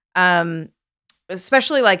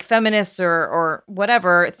 especially like feminists or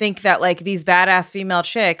whatever, think that like these badass female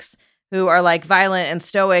chicks who are like violent and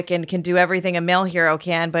stoic and can do everything a male hero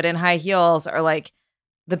can, but in high heels are like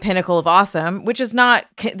the pinnacle of awesome, which is not,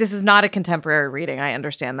 this is not a contemporary reading. I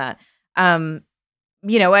understand that. I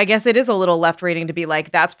guess it is a little left reading to be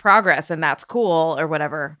like, that's progress and that's cool or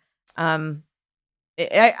whatever.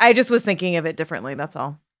 I just was thinking of it differently. That's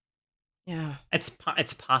all. Yeah. It's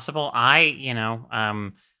possible.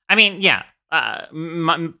 My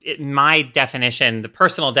definition, the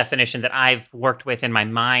personal definition that I've worked with in my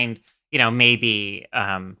mind, maybe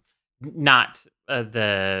not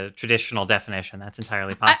the traditional definition. That's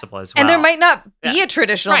entirely possible as well. And there might not be a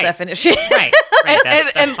traditional definition. Right.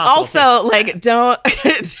 That's and also, like, don't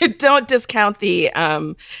discount the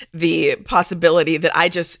possibility that I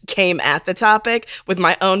just came at the topic with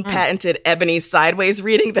my own patented Ebony Sideways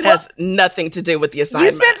reading that has nothing to do with the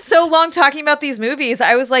assignment. You spent so long talking about these movies.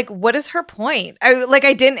 I was like, what is her point? I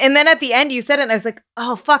didn't. And then at the end you said it and I was like,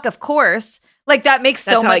 oh, fuck, of course. Like, that makes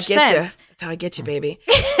so much sense. That's how I get you, baby.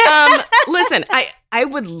 Listen, I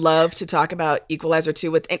would love to talk about Equalizer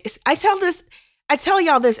 2 with, I tell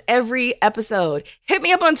y'all this every episode. Hit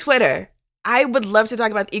me up on Twitter. I would love to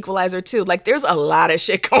talk about Equalizer 2. Like, there's a lot of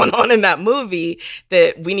shit going on in that movie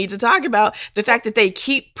that we need to talk about. The fact that they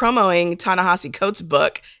keep promoting Ta-Nehisi Coates'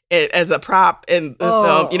 book as a prop in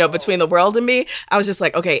the film, Between the World and Me. I was just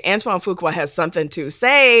like, okay, Antoine Fuqua has something to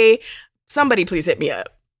say. Somebody please hit me up.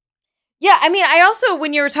 Yeah, I mean, I also,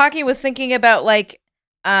 when you were talking, was thinking about like,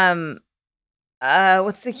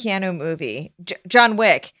 what's the Keanu movie? John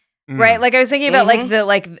Wick, right? Like I was thinking about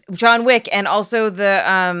like John Wick and also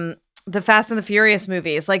the Fast and the Furious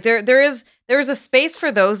movies. Like there's a space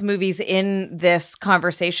for those movies in this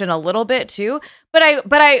conversation a little bit too. But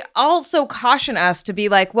I also caution us to be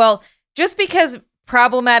like, well, just because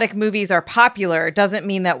problematic movies are popular doesn't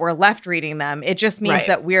mean that we're left reading them. It just means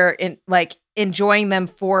that we're enjoying them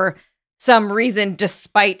for some reason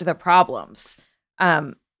despite the problems.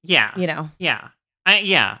 Yeah. You know. Yeah.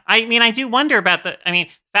 I mean, I do wonder about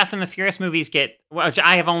Fast and the Furious movies which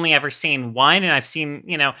I have only ever seen one, and I've seen,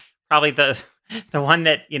 probably the one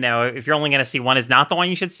that, if you're only going to see one is not the one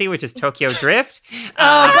you should see, which is Tokyo Drift. Oh,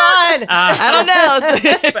 God. I don't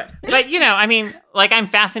know. but I mean, like, I'm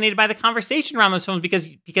fascinated by the conversation around those films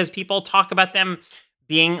because people talk about them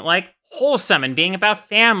being, like, wholesome and being about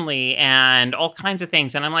family and all kinds of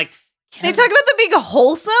things. And I'm like, they talk about them being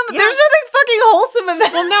wholesome? Yeah. There's nothing fucking wholesome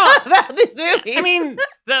about these movies. I mean,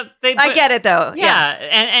 I get it, though. Yeah.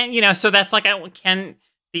 And so that's like, can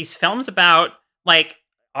these films about, like,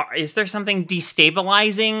 is there something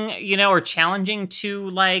destabilizing, or challenging to,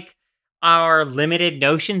 like, our limited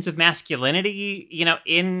notions of masculinity,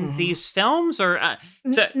 in these films? Or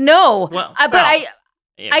no. But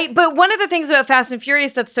one of the things about Fast and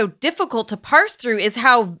Furious that's so difficult to parse through is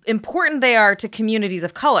how important they are to communities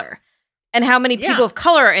of color and how many people of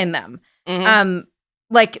color are in them.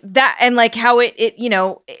 Like that, and like how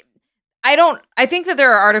I think that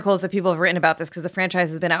there are articles that people have written about this because the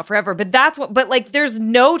franchise has been out forever, but there's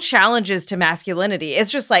no challenges to masculinity.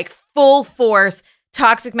 It's just like full force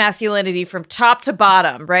toxic masculinity from top to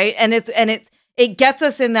bottom. Right. And it gets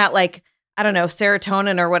us in that, like, I don't know,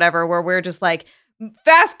 serotonin or whatever, where we're just like,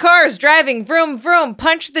 fast cars driving, vroom, vroom,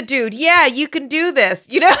 punch the dude. Yeah, you can do this.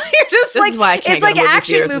 You're just this like, is why I can't it's like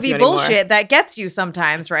action movie bullshit that gets you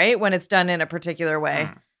sometimes, right? When it's done in a particular way.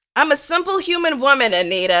 I'm a simple human woman,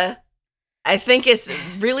 Anita. I think it's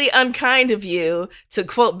really unkind of you to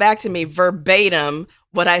quote back to me verbatim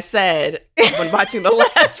what I said when watching the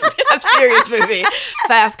last Fast Furious movie.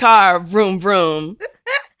 Fast car, vroom, vroom.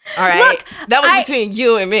 All right? Look, that was between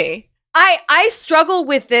you and me. I struggle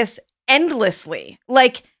with this endlessly.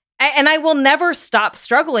 Like, and I will never stop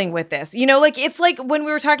struggling with this. Like, it's like when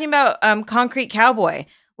we were talking about Concrete Cowboy.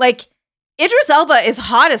 Like, Idris Elba is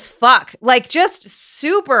hot as fuck. Like, just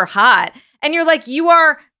super hot. And you're like, you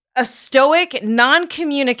are a stoic,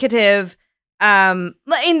 non-communicative, and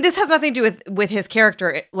this has nothing to do with his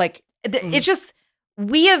character. Like, it's just,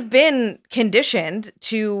 we have been conditioned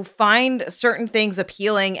to find certain things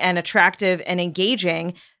appealing and attractive and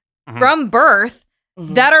engaging from birth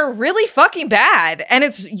that are really fucking bad. And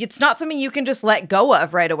it's not something you can just let go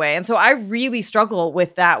of right away. And so I really struggle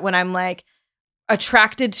with that when I'm like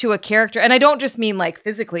attracted to a character. And I don't just mean like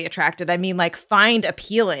physically attracted. I mean like find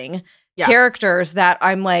appealing characters that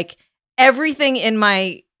I'm like, everything in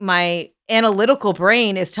my analytical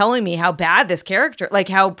brain is telling me how bad this character, like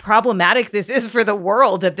how problematic this is for the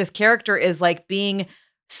world, that this character is like being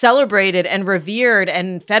celebrated and revered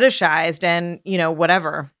and fetishized and,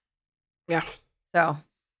 whatever. Yeah. So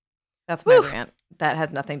that's my rant. That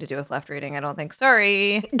has nothing to do with left reading, I don't think.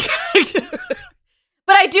 Sorry. But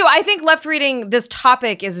I think left reading, this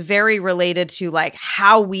topic is very related to like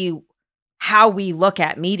how we look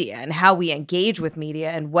at media and how we engage with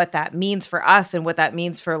media and what that means for us and what that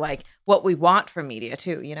means for like what we want from media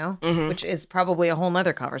too, which is probably a whole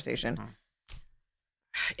nother conversation.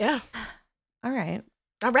 Yeah. All right.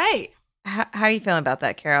 How are you feeling about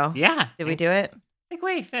that, Carol? Yeah. Did we do it?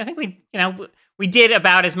 I think we did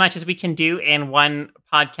about as much as we can do in one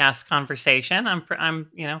podcast conversation. I'm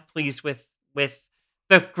pleased with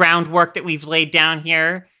the groundwork that we've laid down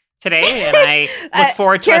here today, and I look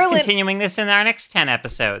forward to us continuing this in our next 10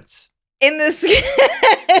 episodes. In the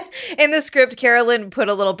script, Carolyn put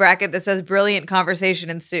a little bracket that says "brilliant conversation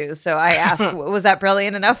ensues." So I asked, was that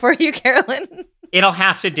brilliant enough for you, Carolyn? It'll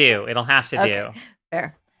have to do. Okay.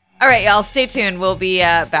 Fair. All right, y'all. Stay tuned. We'll be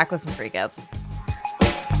back with some freakouts.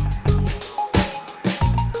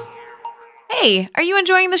 Hey, are you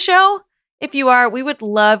enjoying the show? If you are, we would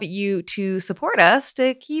love you to support us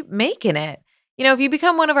to keep making it. If you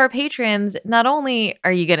become one of our patrons, not only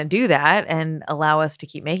are you going to do that and allow us to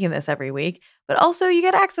keep making this every week, but also you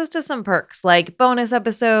get access to some perks like bonus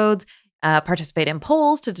episodes, participate in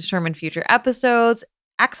polls to determine future episodes,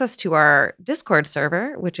 access to our Discord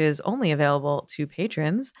server, which is only available to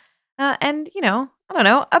patrons, and, I don't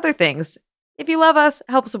know, other things. If you love us,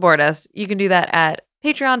 help support us. You can do that at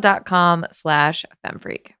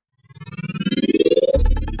patreon.com/femfreak.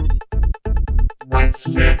 What's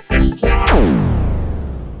your freak out?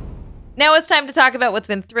 Now it's time to talk about what's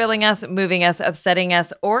been thrilling us, moving us, upsetting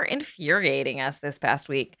us, or infuriating us this past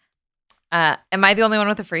week. Am I the only one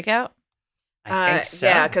with a freak out? I think so.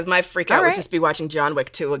 Yeah, because my freak out would just be watching John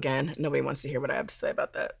Wick 2 again. Nobody wants to hear what I have to say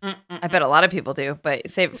about that. I bet a lot of people do, but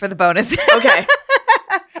save it for the bonus. Okay.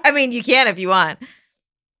 I mean, you can if you want.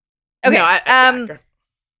 Okay. No,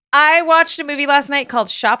 I watched a movie last night called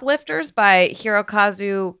Shoplifters by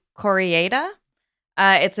Hirokazu Koreeda.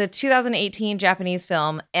 It's a 2018 Japanese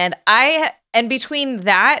film, and between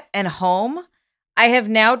that and Home, I have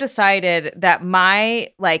now decided that my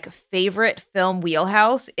like favorite film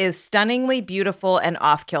wheelhouse is stunningly beautiful and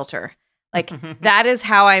off kilter. Like that is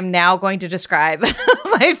how I'm now going to describe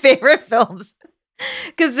my favorite films,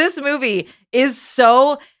 because this movie is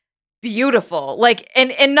so beautiful. Like,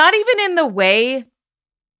 and not even in the way.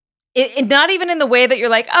 Not even in the way that you're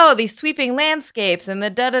like, oh, these sweeping landscapes and the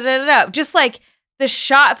da-da-da-da-da. Just like the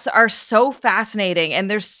shots are so fascinating and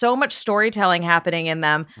there's so much storytelling happening in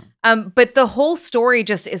them. But the whole story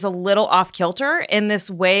just is a little off kilter in this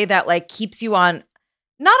way that like keeps you on,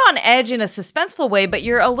 not on edge in a suspenseful way, but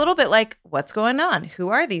you're a little bit like, what's going on? Who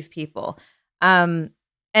are these people? And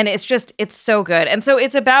it's so good. And so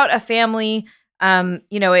it's about a family.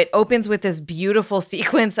 It opens with this beautiful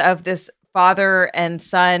sequence of this father and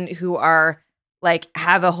son who are like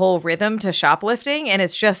have a whole rhythm to shoplifting, and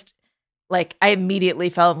it's just like I immediately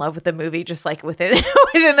fell in love with the movie just like within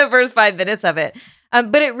the first 5 minutes of it.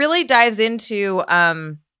 But it really dives into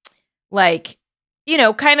kind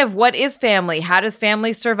of what is family? How does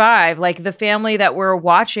family survive? Like the family that we're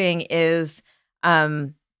watching is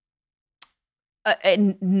not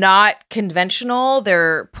conventional.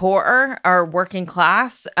 They're poor or working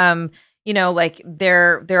class. Like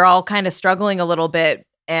they're all kind of struggling a little bit,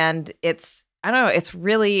 and it's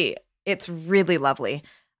really lovely.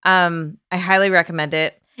 I highly recommend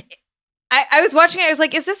it. I was watching it, I was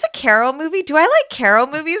like, is this a Carol movie? Do I like Carol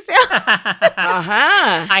movies now?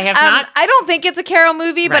 I have not. I don't think it's a Carol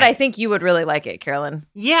movie, but I think you would really like it, Carolyn.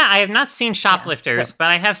 Yeah, I have not seen Shoplifters,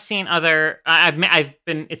 but I have seen other.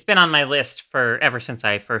 It's been on my list ever since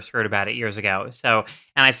I first heard about it years ago. So,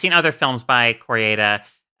 and I've seen other films by Koreeda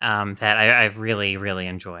that I've really, really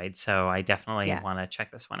enjoyed. So I definitely want to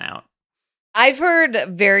check this one out. I've heard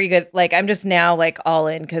very good, like, I'm just now, like, all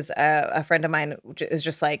in, because a friend of mine is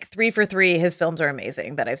just, like, 3 for 3. His films are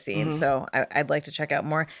amazing that I've seen, so I'd like to check out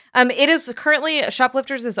more. It is currently,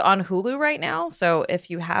 Shoplifters is on Hulu right now, so if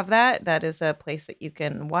you have that is a place that you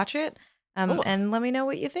can watch it, and let me know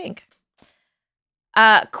what you think.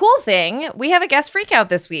 Cool thing, we have a guest freakout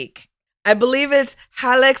this week. I believe it's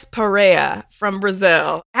Alex Pereira from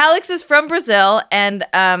Brazil. Alex is from Brazil, and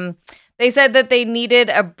they said that they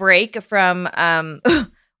needed a break from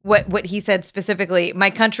what he said specifically.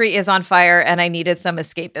 My country is on fire and I needed some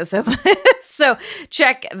escapism. So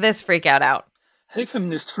check this freakout out. Hey,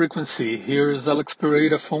 Feminist Frequency. Here's Alex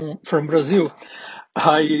Pereira from Brazil.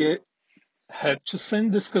 I had to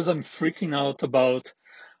send this because I'm freaking out about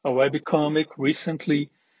a webcomic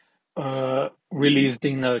recently released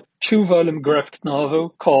in a 2-volume graphic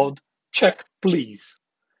novel called Check Please.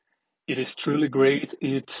 It is truly great.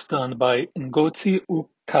 It's done by Ngoti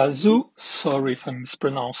Ukazu. Sorry if I'm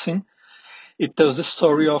mispronouncing. It tells the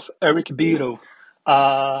story of Eric Beadle,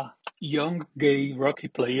 a young gay hockey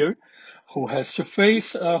player who has to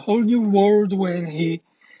face a whole new world when he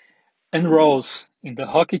enrolls in the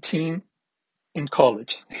hockey team in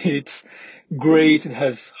college. It's great. It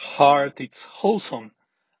has heart. It's wholesome.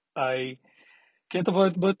 I can't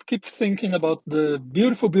avoid but keep thinking about the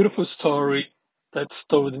beautiful, beautiful story that's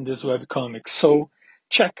told in this webcomic. So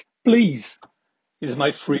check, please, is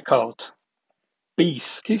my freak out.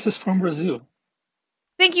 Peace. Kisses from Brazil.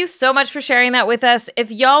 Thank you so much for sharing that with us.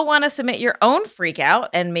 If y'all want to submit your own freak out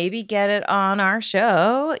and maybe get it on our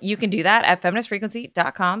show, you can do that at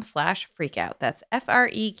feministfrequency.com/freakout. That's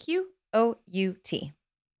FREQOUT.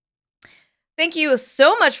 Thank you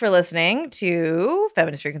so much for listening to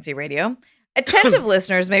Feminist Frequency Radio. Attentive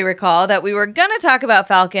listeners may recall that we were going to talk about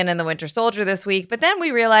Falcon and the Winter Soldier this week, but then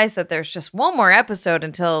we realized that there's just one more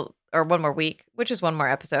week, which is one more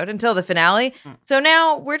episode until the finale. So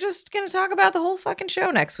now we're just going to talk about the whole fucking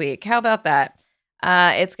show next week. How about that?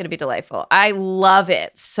 It's going to be delightful. I love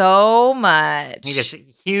it so much. You're just a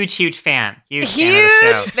huge fan. Huge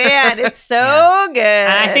fan. It's so good.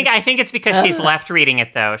 And I think it's because she's left reading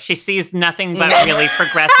it, though. She sees nothing but really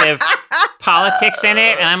progressive politics in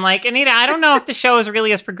it. And I'm like, Anita, I don't know if the show is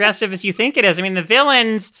really as progressive as you think it is. I mean, the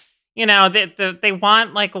villains, they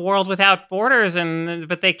want like a world without borders,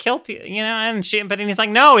 but they kill people, and he's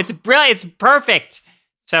like, no, it's brilliant. It's perfect.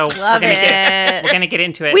 So we're gonna get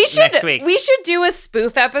into it next week. We should do a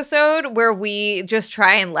spoof episode where we just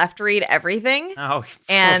try and left read everything. Oh,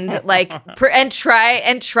 and like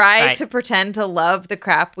try to pretend to love the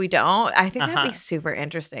crap we don't. I think that'd be super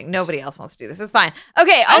interesting. Nobody else wants to do this. It's fine.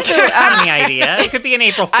 Okay. Also, any idea? It could be an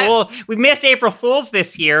April Fool. We missed April Fools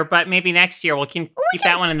this year, but maybe next year we'll keep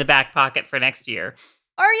that one in the back pocket for next year.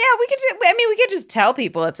 Or yeah, we could just tell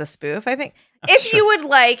people it's a spoof. I think if you would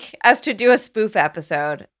like us to do a spoof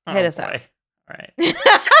episode, hit us up. All right.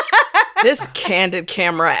 This candid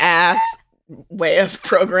camera ass way of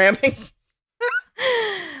programming.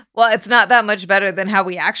 Well, it's not that much better than how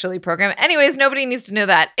we actually program. Anyways, nobody needs to know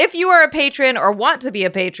that. If you are a patron or want to be a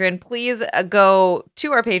patron, please go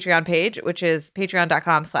to our Patreon page, which is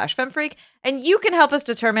patreon.com/femfreak, and you can help us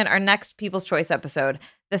determine our next People's Choice episode.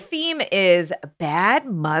 The theme is Bad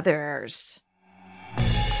Mothers.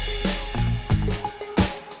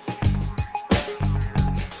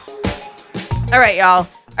 All right, y'all.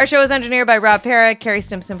 Our show is engineered by Rob Pera. Carrie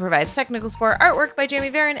Stimson provides technical support, artwork by Jamie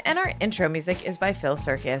Varon, and our intro music is by Phil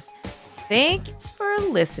Circus. Thanks for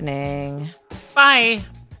listening. Bye.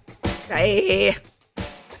 Bye.